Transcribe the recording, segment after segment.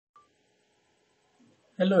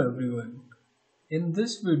Hello everyone. In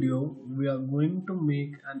this video, we are going to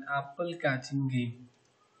make an apple catching game.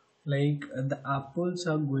 The apples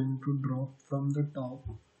are going to drop from the top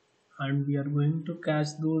and we are going to catch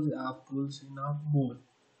those apples in our bowl.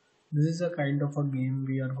 This is a kind of a game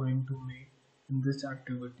we are going to make in this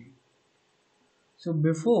activity. So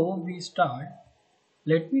before we start,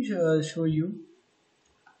 let me show you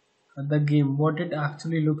the game, what it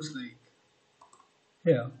actually looks like.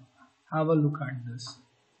 Here, have a look at this.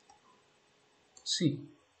 See,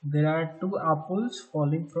 there are two apples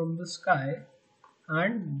falling from the sky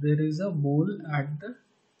and there is a bowl at the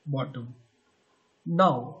bottom.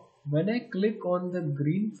 Now, when I click on the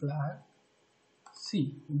green flag,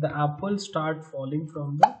 see the apples start falling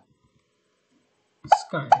from the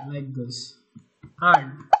sky like this.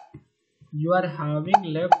 And you are having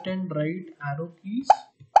left and right arrow keys.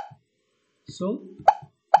 So,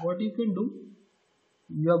 what you can do,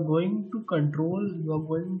 you are going to control, you are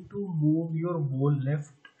going to move your bowl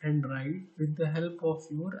left and right with the help of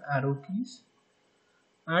your arrow keys.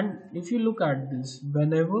 And if you look at this,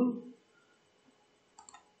 whenever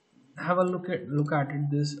have a look at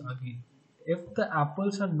it this again, if the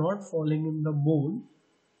apples are not falling in the bowl,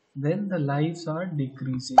 then the lives are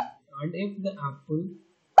decreasing, and if the apple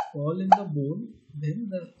fall in the bowl, then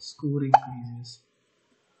the score increases.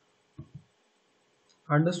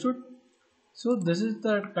 Understood? So this is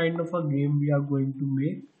the kind of a game we are going to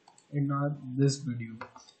make in our this video.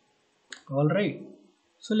 All right,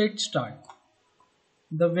 so let's start.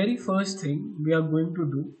 The very first thing we are going to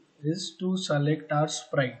do is to select our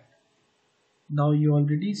sprite. Now you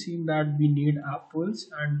already seen that we need apples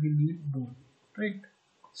and we need bowl, right?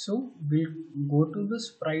 So we'll go to the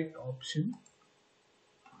sprite option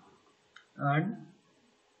and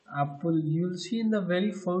apple. You'll see in the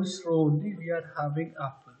very first row only we are having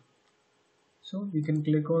apple. So we can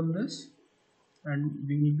click on this and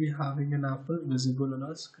we will be having an apple visible on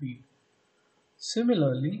our screen.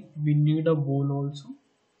 Similarly, we need a bowl also.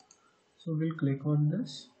 So we'll click on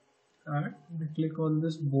this and we click on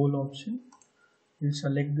this bowl option. We'll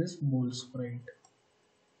select this bowl sprite.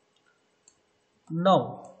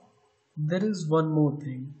 Now, there is one more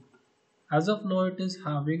thing. As of now, it is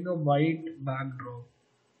having a white backdrop.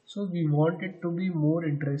 So we want it to be more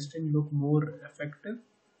interesting, look more effective.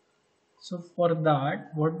 So for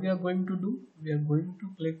that, what we are going to do, we are going to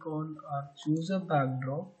click on our choose a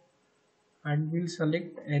backdrop and we'll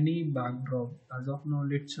select any backdrop. As of now,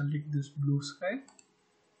 let's select this blue sky.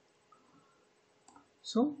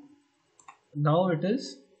 So now it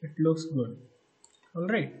looks good. All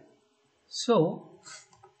right. So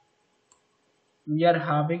we are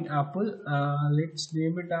having apple. Let's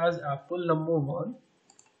name it as apple number 1.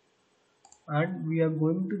 And we are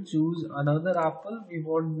going to choose another apple. We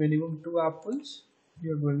want minimum 2 apples. We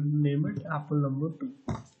are going to name it apple number 2.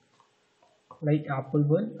 Like apple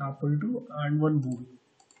 1, apple 2 and one bowl.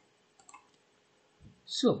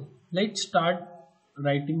 So let's start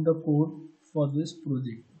writing the code for this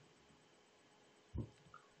project.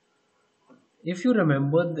 If you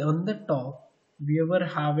remember, on the top we were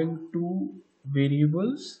having two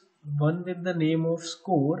variables, one with the name of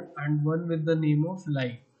score and one with the name of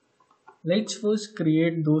live. Let's first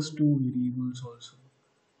create those two variables also.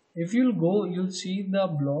 If you'll go, you'll see the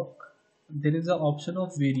block. There is an option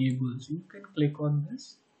of variables. You can click on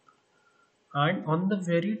this, and on the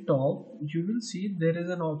very top you will see there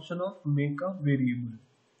is an option of make a variable.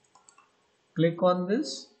 Click on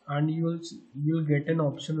this and you'll get an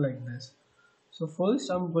option like this. So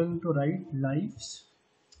first I'm going to write lives.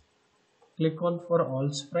 Click on for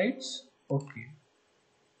all sprites. Okay.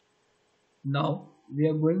 Now we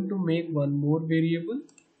are going to make one more variable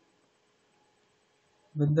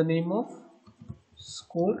with the name of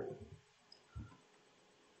score.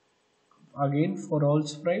 Again for all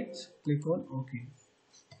sprites, click on OK.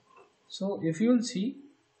 So if you will see,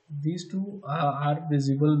 these two are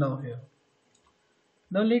visible now here.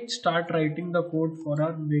 Now let's start writing the code for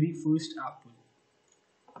our very first apple.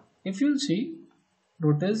 If you'll see,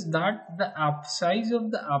 notice that the app size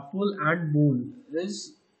of the apple and bowl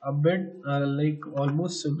is a bit like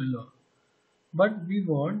almost similar, but we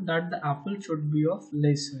want that the apple should be of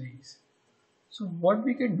less size. So what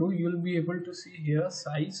we can do, you'll be able to see here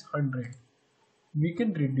size 100. We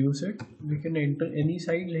can reduce it. We can enter any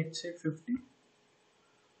size, let's say 50.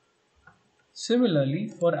 Similarly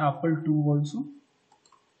for apple 2 also,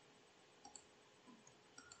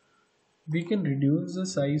 we can reduce the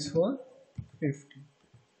size for 50.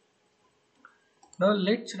 Now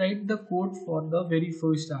let's write the code for the very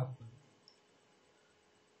first apple.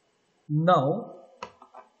 Now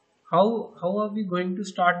how are we going to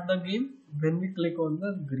start the game? When we click on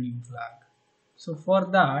the green flag. So for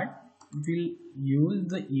that we'll use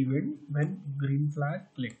the event when green flag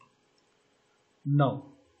click. Now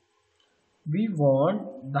we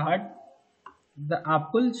want that the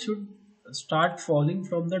apple should start falling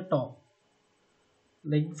from the top,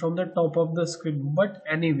 like from the top of the screen, but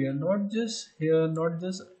anywhere, not just here, not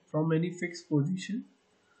just from any fixed position,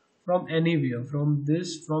 from anywhere, from the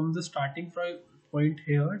starting point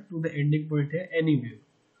here to the ending point here, anywhere.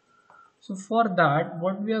 So for that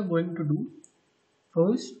what we are going to do,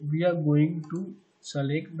 first we are going to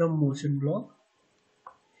select the motion block.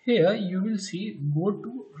 Here you will see go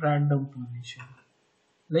to random position,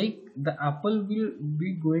 like the apple will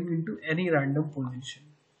be going into any random position.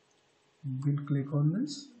 We'll click on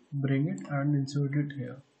this, bring it and insert it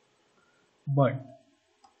here. But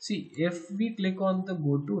see, if we click on the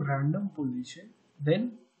go to random position,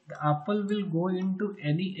 then the apple will go into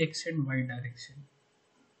any x and y direction.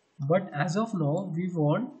 But as of now, we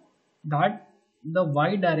want that the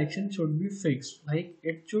y direction should be fixed, like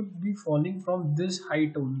it should be falling from this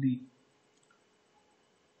height only,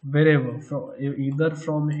 wherever, from either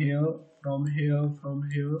from here, from here, from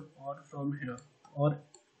here, or from here, or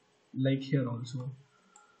like here also.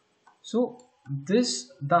 So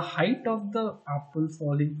this, the height of the apple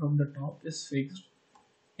falling from the top is fixed.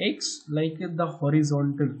 X, like in the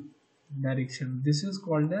horizontal direction, this is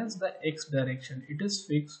called as the x direction. It is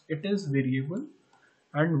fixed, it is variable,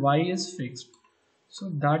 and y is fixed. So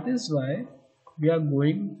that is why we are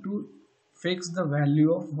going to fix the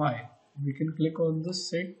value of y. We can click on the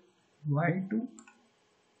set y to,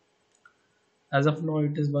 as of now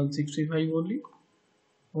it is 165 only.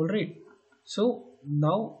 Alright, so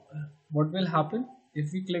now what will happen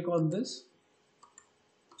if we click on this?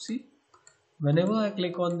 See, whenever I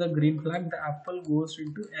click on the green flag, the apple goes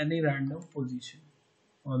into any random position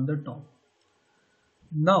on the top.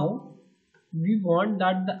 Now we want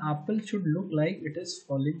that the apple should look like it is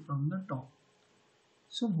falling from the top.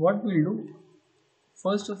 So what we'll do,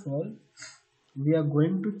 first of all, we are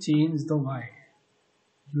going to change the y.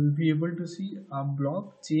 You'll be able to see a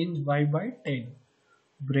block change y by 10.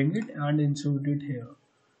 Bring it and insert it here.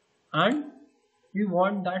 And we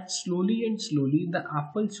want that slowly and slowly the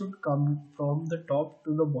apple should come from the top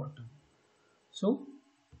to the bottom. So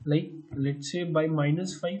like let's say by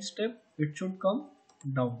 -5 step it should come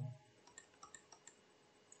down.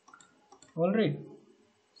 Alright,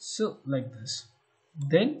 so like this.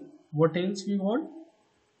 Then what else we want?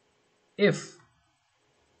 If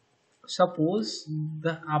suppose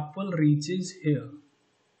the apple reaches here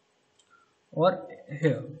or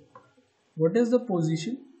here, what is the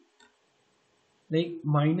position? Like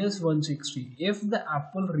 -160. If the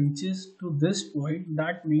apple reaches to this point,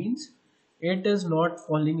 that means it is not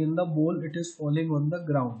falling in the bowl, it is falling on the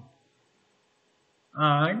ground.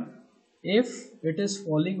 And if it is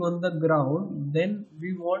falling on the ground, then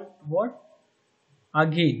we want what?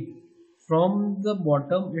 Again, from the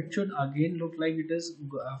bottom it should again look like it is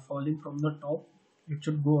falling from the top. It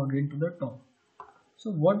should go again to the top.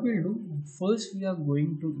 So what we'll do, first we are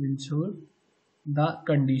going to insert the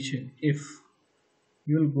condition if.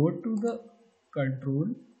 You will go to the control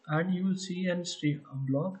and you will see and stay a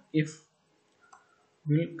block if.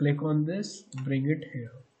 We'll click on this, bring it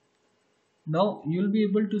here. Now you'll be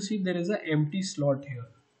able to see there is an empty slot here.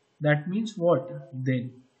 That means what? Then.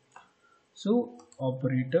 So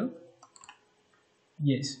operator,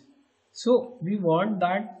 yes. So we want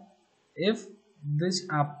that if this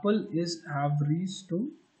apple is have reached to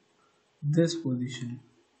this position,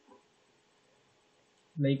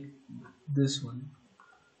 like this one.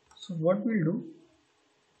 So what we'll do,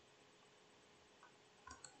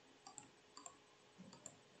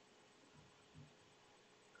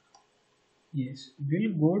 yes,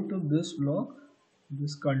 we'll go to this block,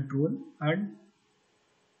 this control, and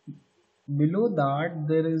below that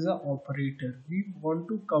there is a operator. We want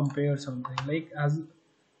to compare something like as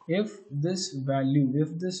if this value,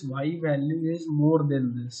 if this y value is more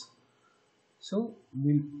than this. So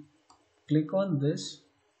we'll click on this.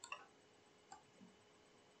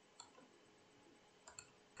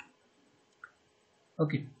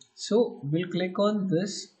 Okay, so we'll click on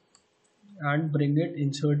this and bring it,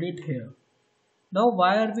 insert it here. Now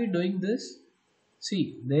why are we doing this?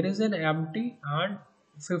 See, there is an empty and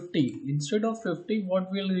 50. Instead of 50, what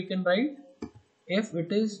will we can write? If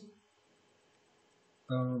it is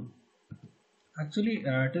actually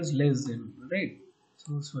it is less than, right?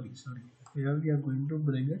 So sorry, here we are going to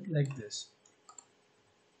bring it like this.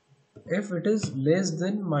 If it is less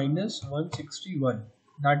than -161,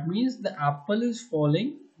 that means the apple is falling,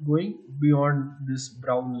 going beyond this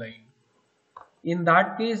brown line. In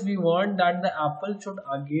that case, we want that the apple should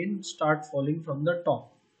again start falling from the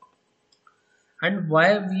top. And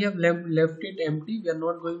why we have left it empty? We are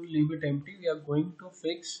not going to leave it empty. We are going to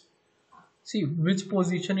fix, see which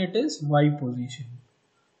position it is, Y position.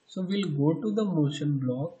 So we'll go to the motion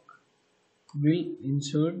block, we'll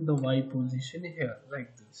insert the Y position here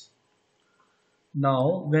like this.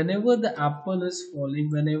 Now whenever the apple is falling,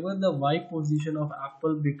 whenever the Y position of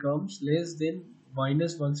apple becomes less than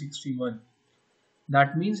 -161,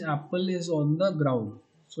 that means apple is on the ground.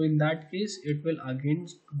 So in that case it will again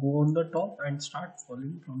go on the top and start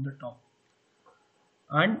falling from the top.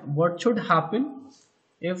 And what should happen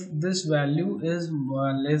if this value is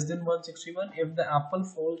less than 161? If the apple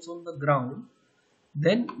falls on the ground,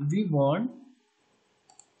 then we want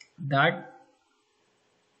that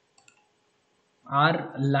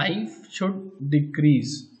our life should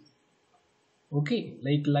decrease. Okay,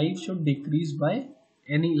 like life should decrease by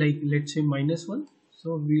any, like let's say -1.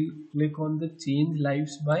 So we'll click on the change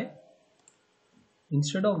lives by,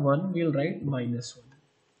 instead of 1 we'll write -1.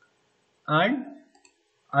 And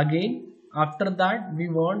again after that we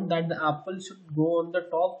want that the apple should go on the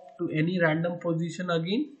top to any random position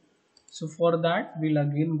again. So for that we'll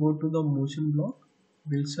again go to the motion block,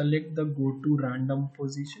 we'll select the go to random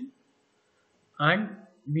position, and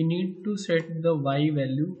we need to set the Y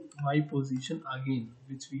value, Y position again,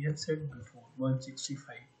 which we have set before,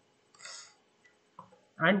 165.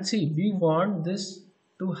 And see, we want this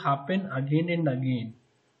to happen again and again.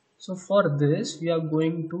 So for this we are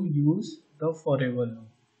going to use the forever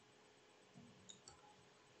loop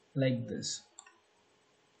like this.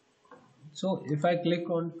 So if I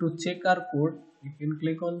click on to check our code, you can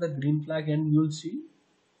click on the green flag and you'll see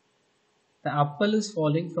the apple is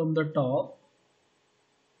falling from the top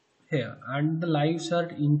here and the lives are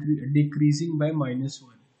decreasing by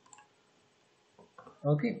 -1.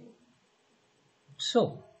 Okay, so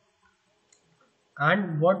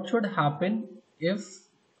and what should happen if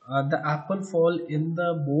the apple fall in the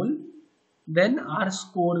bowl? Then our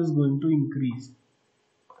score is going to increase.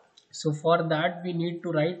 So for that we need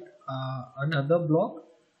to write another block.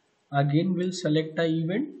 Again we'll select a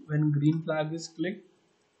event when green flag is clicked.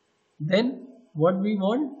 Then what we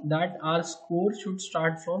want, that our score should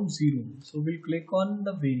start from 0. So we'll click on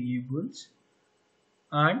the variables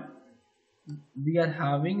and we are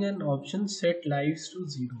having an option set lives to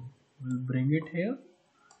 0. We'll bring it here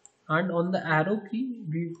and on the arrow key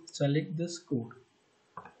we select the score.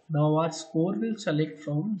 Now our score will select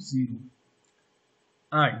from 0.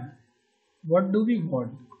 And what do we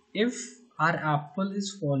want? If our apple is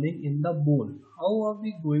falling in the bowl, how are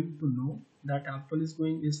we going to know that apple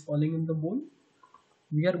is falling in the bowl?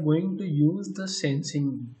 We are going to use the sensing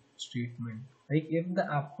statement, like if the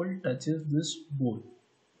apple touches this bowl.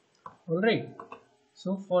 Alright,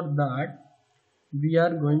 so for that we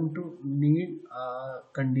are going to need a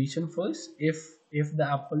condition first, if the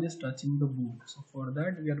apple is touching the bowl. So for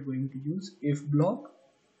that we are going to use if block.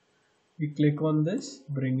 We click on this,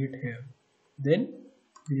 bring it here, then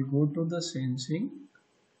we'll go to the sensing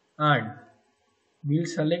and we'll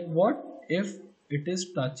select what, if it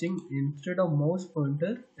is touching, instead of mouse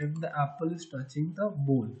pointer, if the apple is touching the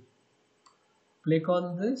bowl. Click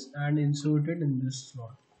on this and insert it in this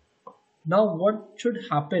slot. Now what should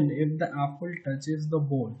happen if the apple touches the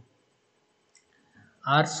bowl?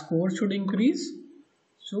 Our score should increase.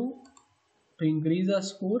 So to increase our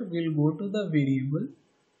score, we'll go to the variable,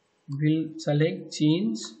 we'll select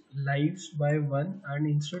change lives by 1 and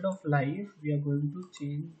instead of life we are going to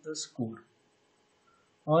change the score.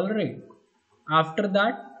 Alright, after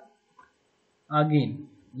that again,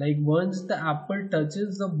 like once the apple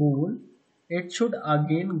touches the bowl, it should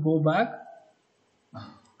again go back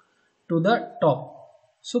to the top.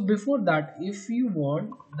 So before that, if you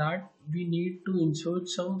want that, we need to insert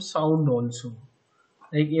some sound also.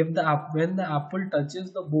 Like if the when the apple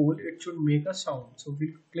touches the bowl, it should make a sound. So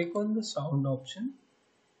we click on the sound option.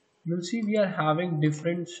 You'll see we are having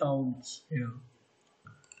different sounds here.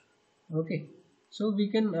 Okay, so we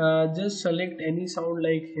can just select any sound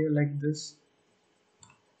like here, like this.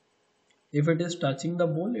 If it is touching the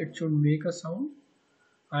bowl, it should make a sound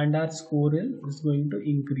and our score is going to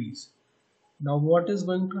increase. Now what is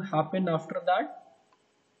going to happen after that?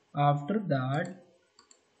 After that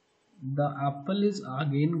the apple is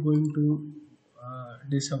again going to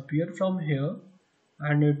disappear from here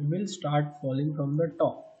and it will start falling from the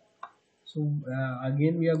top. So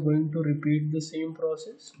again we are going to repeat the same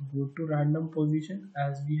process, go to random position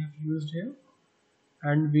as we have used here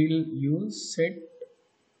and we'll use set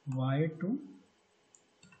Y to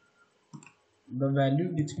the value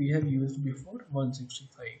which we have used before,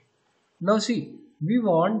 165. Now see, we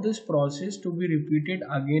want this process to be repeated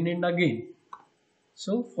again and again.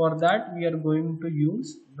 So for that we are going to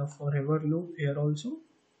use the forever loop here also,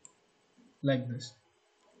 like this.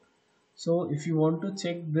 So if you want to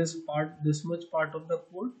check this part, this much part of the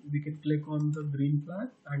code, we can click on the green flag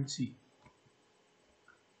and see.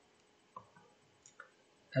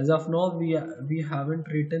 As of now, we haven't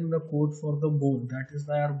written the code for the bowl. That is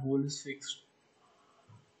why our bowl is fixed.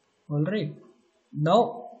 All right.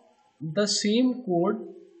 Now the same code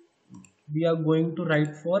we are going to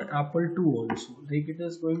write for Apple II also. Like it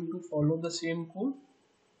is going to follow the same code.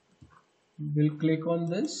 We'll click on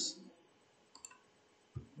this.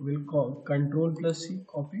 We'll call Control plus C,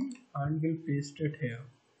 copy, and we'll paste it here.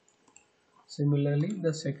 Similarly,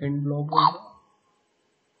 the second block will be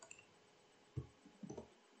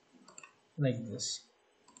like this.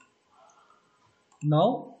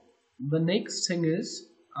 Now the next thing is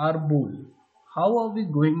our bowl. How are we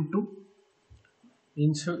going to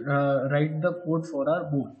write the code for our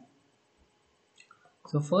bowl?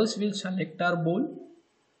 So first we'll select our bowl,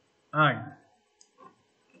 and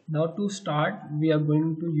now to start we are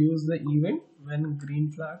going to use the event when green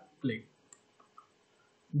flag click.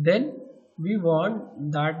 Then we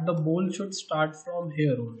want that the bowl should start from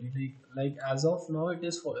here only, like as of now it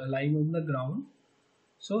is lying on the ground.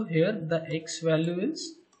 So here the x value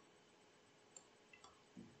is,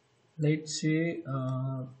 let's say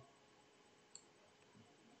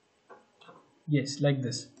yes, like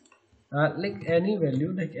this, like any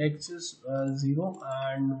value, like x is 0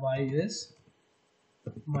 and y is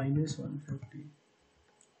minus 150.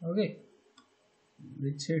 Okay,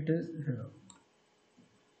 let's say it is here.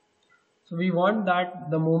 So we want that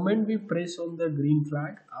the moment we press on the green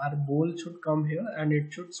flag, our bowl should come here and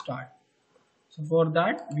it should start. So for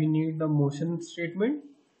that we need the motion statement.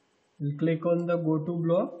 We'll click on the go to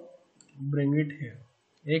block, bring it here,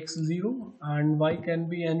 x 0 and y can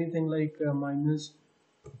be anything like minus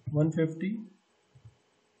 150.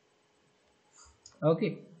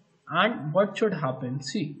 Okay, and what should happen?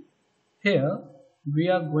 See, here we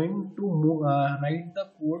are going to move, write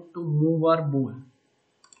the code to move our bowl.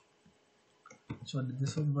 Sorry,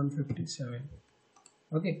 this was 157.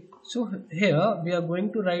 Okay, so here we are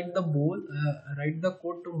going to write the write the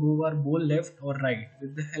code to move our bowl left or right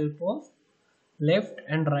with the help of left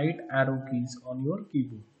and right arrow keys on your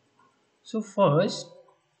keyboard. So first,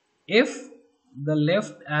 if the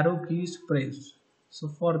left arrow key is pressed, so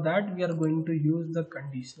for that we are going to use the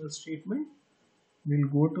conditional statement. We'll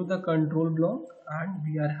go to the control block and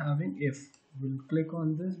we are having if. We'll click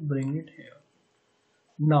on this, bring it here.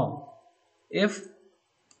 Now if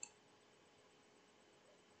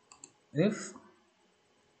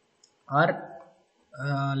our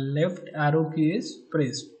left arrow key is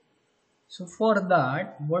pressed, so for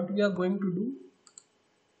that what we are going to do,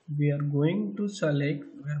 we are going to select,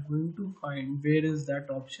 we are going to find where is that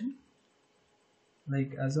option,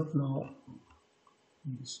 like as of now,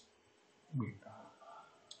 yes, wait,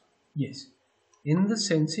 yes, in the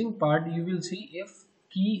sensing part you will see if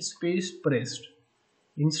key space pressed.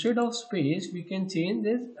 Instead of space we can change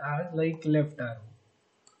this as like left arrow.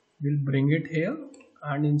 We'll bring it here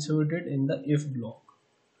and insert it in the if block.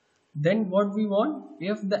 Then what we want,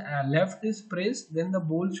 if the left is pressed, then the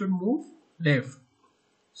bowl should move left.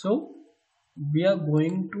 So we are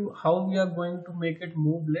going to, how we are going to make it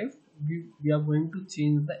move left, we are going to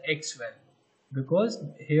change the x value, because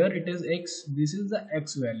here it is x, this is the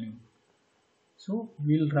x value. So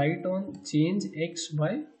we'll write on change x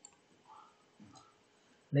by,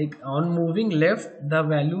 like on moving left the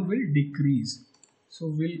value will decrease, so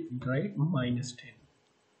we'll write minus 10.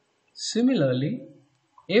 Similarly,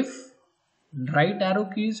 if right arrow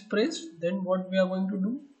key is pressed, then what we are going to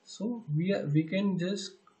do, so we can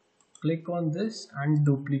just click on this and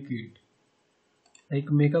duplicate, like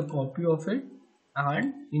make a copy of it,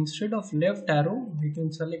 and instead of left arrow we can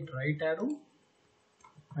select right arrow,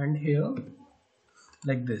 and here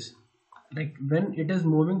like this, like when it is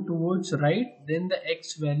moving towards right then the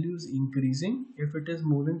x value is increasing, if it is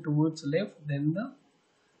moving towards left then the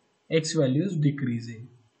x value is decreasing.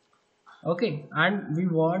 Okay, and we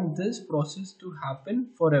want this process to happen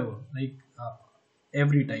forever, like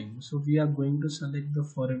every time. So we are going to select the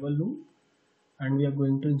forever loop and we are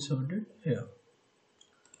going to insert it here.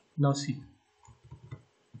 Now see,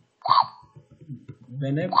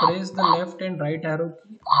 when I press the left and right arrow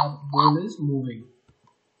key, our bowl is moving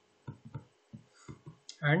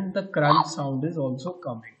and the crunch sound is also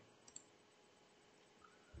coming.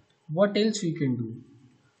 What else we can do?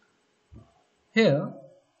 Here,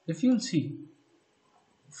 if you'll see,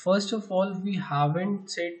 first of all we haven't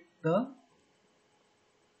set the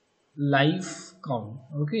live count.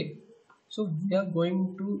 Okay, so we are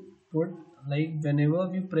going to put like whenever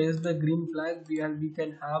we press the green flag, we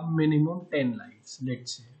can have minimum 10 lives,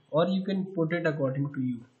 let's say, or you can put it according to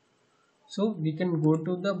you. So we can go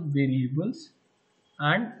to the variables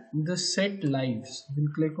and the set lives.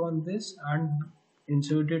 We'll click on this and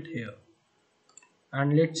insert it here.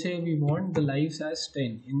 And let's say we want the lives as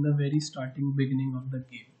 10 in the very starting beginning of the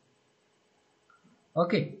game.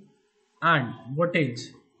 Okay. And what else?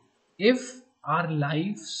 If our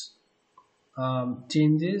lives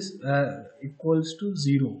changes equals to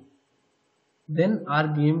 0, then our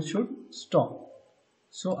game should stop.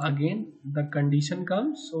 So again the condition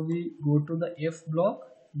comes, so we go to the if block,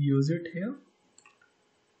 use it here,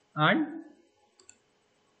 and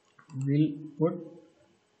we'll put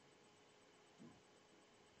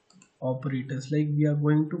operators, like we are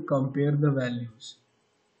going to compare the values.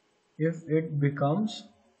 If it becomes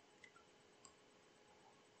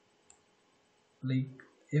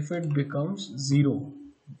if it becomes 0,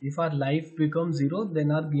 if our life becomes 0, then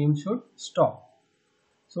our game should stop.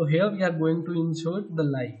 So here we are going to insert the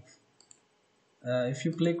life. If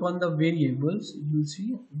you click on the variables, you'll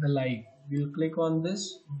see the life. We'll click on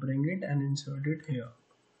this, bring it and insert it here.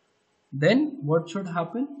 Then what should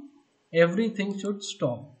happen? Everything should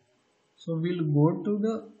stop. So we'll go to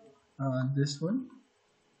the this one.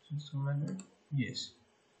 Just a minute. Yes.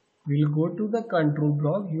 We'll go to the control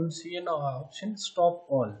block. You'll see an option stop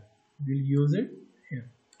all. We'll use it here.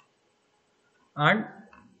 And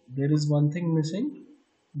there is one thing missing.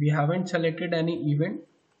 We haven't selected any event.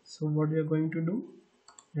 So what we are going to do?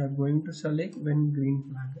 We are going to select when green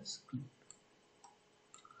flag is clicked.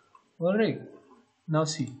 Alright. Now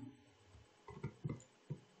see.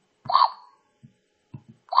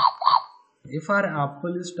 If our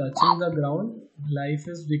apple is touching the ground, life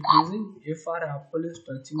is decreasing. If our apple is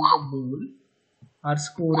touching the bowl, our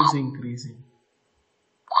score is increasing.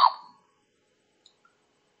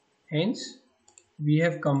 Hence, we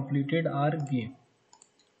have completed our game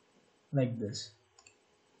like this.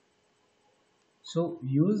 So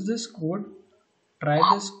use this code, try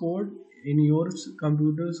this code in your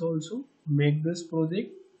computers also, make this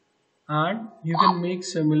project, and you can make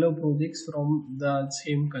similar projects from the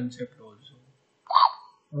same concept also.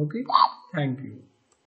 Okay, thank you.